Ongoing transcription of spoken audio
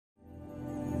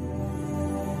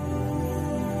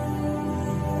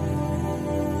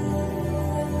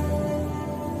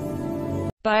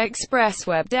By Express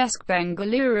Web Desk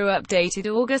Bengaluru,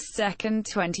 updated August 2,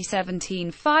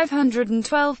 2017,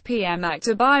 5:12 p.m.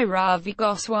 Actor Bhairavi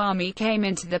Goswami came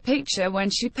into the picture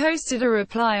when she posted a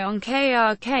reply on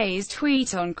KRK's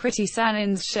tweet on Kriti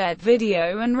Sanon's shared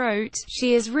video and wrote,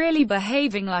 "She is really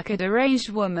behaving like a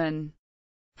deranged woman.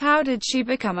 How did she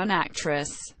become an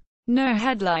actress? No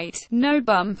headlight, no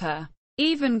bumper.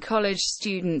 Even college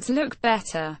students look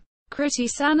better." Kriti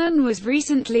Sanon was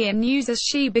recently in news as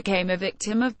she became a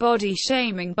victim of body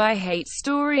shaming by hate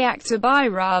story actor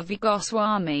Bhairavi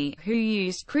Goswami, who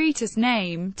used Kriti's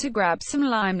name to grab some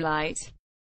limelight.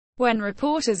 When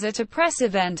reporters at a press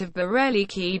event of Bareilly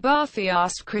ki Barfi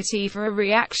asked Kriti for a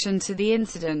reaction to the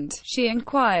incident, she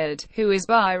inquired, "Who is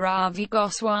Bhairavi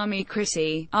Goswami?"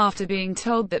 Kriti, after being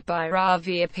told that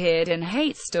Bhairavi appeared in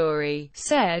hate story,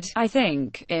 said, "I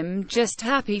think I'm just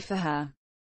happy for her.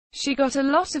 She got a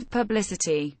lot of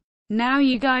publicity. Now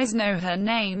you guys know her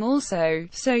name also,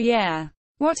 so yeah."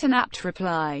 What an apt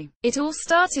reply. It all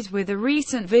started with a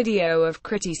recent video of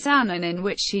Kriti Sanon in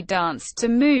which she danced to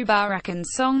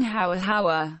Mubarakan's song Hawa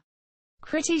Hawa.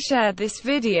 Kriti shared this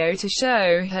video to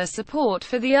show her support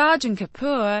for the Arjun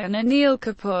Kapoor and Anil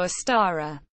Kapoor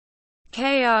starrer.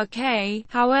 KRK,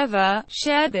 however,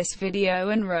 shared this video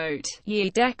and wrote, "Ye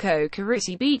deko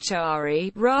kariti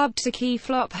bichari, rob to ki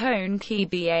flop hone ki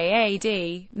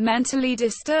baad, mentally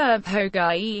disturb ho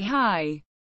gai hai."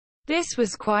 This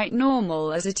was quite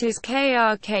normal as it is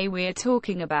KRK we're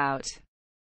talking about.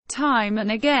 Time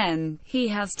and again, he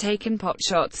has taken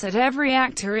potshots at every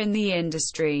actor in the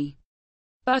industry.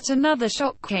 But another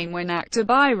shock came when actor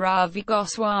Bhairavi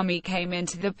Goswami came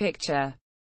into the picture.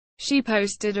 She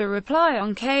posted a reply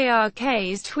on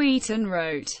KRK's tweet and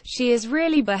wrote, "She is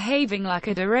really behaving like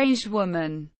a deranged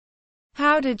woman.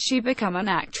 How did she become an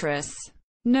actress?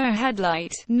 No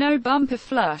headlight, no bumper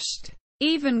flushed.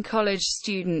 Even college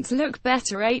students look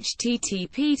better."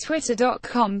 http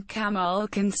twitter.com Kamal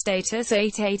Khan status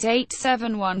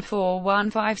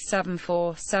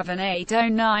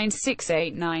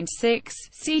 888714157478096896.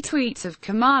 See tweets of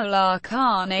Kamal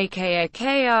Khan aka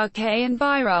KRK and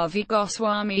Bhairavi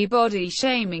Goswami body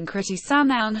shaming Kriti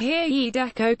Sanon. Here ye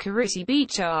deko kariti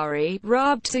bichari,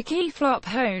 rob to ki flop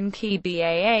hone ki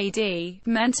baad,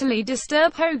 mentally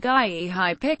disturb ho gai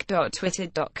hi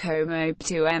pic.twitter.com ob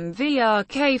to MVRK42,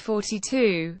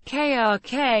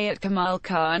 KRK at Kamal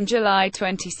Khan July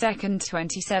 22,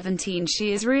 2017.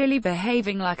 She is really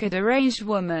behaving like a deranged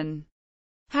woman.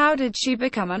 How did she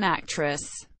become an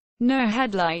actress? No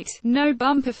headlight, no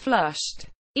bumper flushed.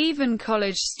 Even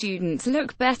college students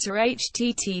look better.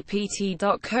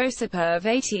 http://t.cosuperv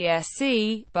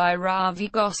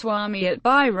Bhairavi Goswami at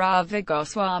Bhairavi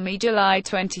Goswami July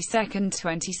 22,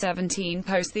 2017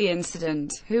 post the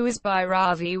incident. Who is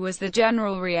Bhairavi was the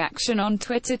general reaction on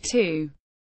Twitter too.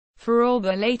 For all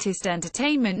the latest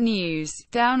entertainment news,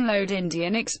 download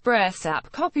Indian Express app.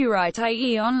 Copyright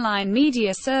IE Online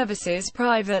Media Services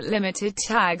Private Limited.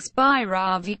 Tags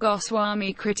Bhairavi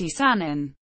Goswami Kriti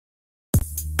Sanon.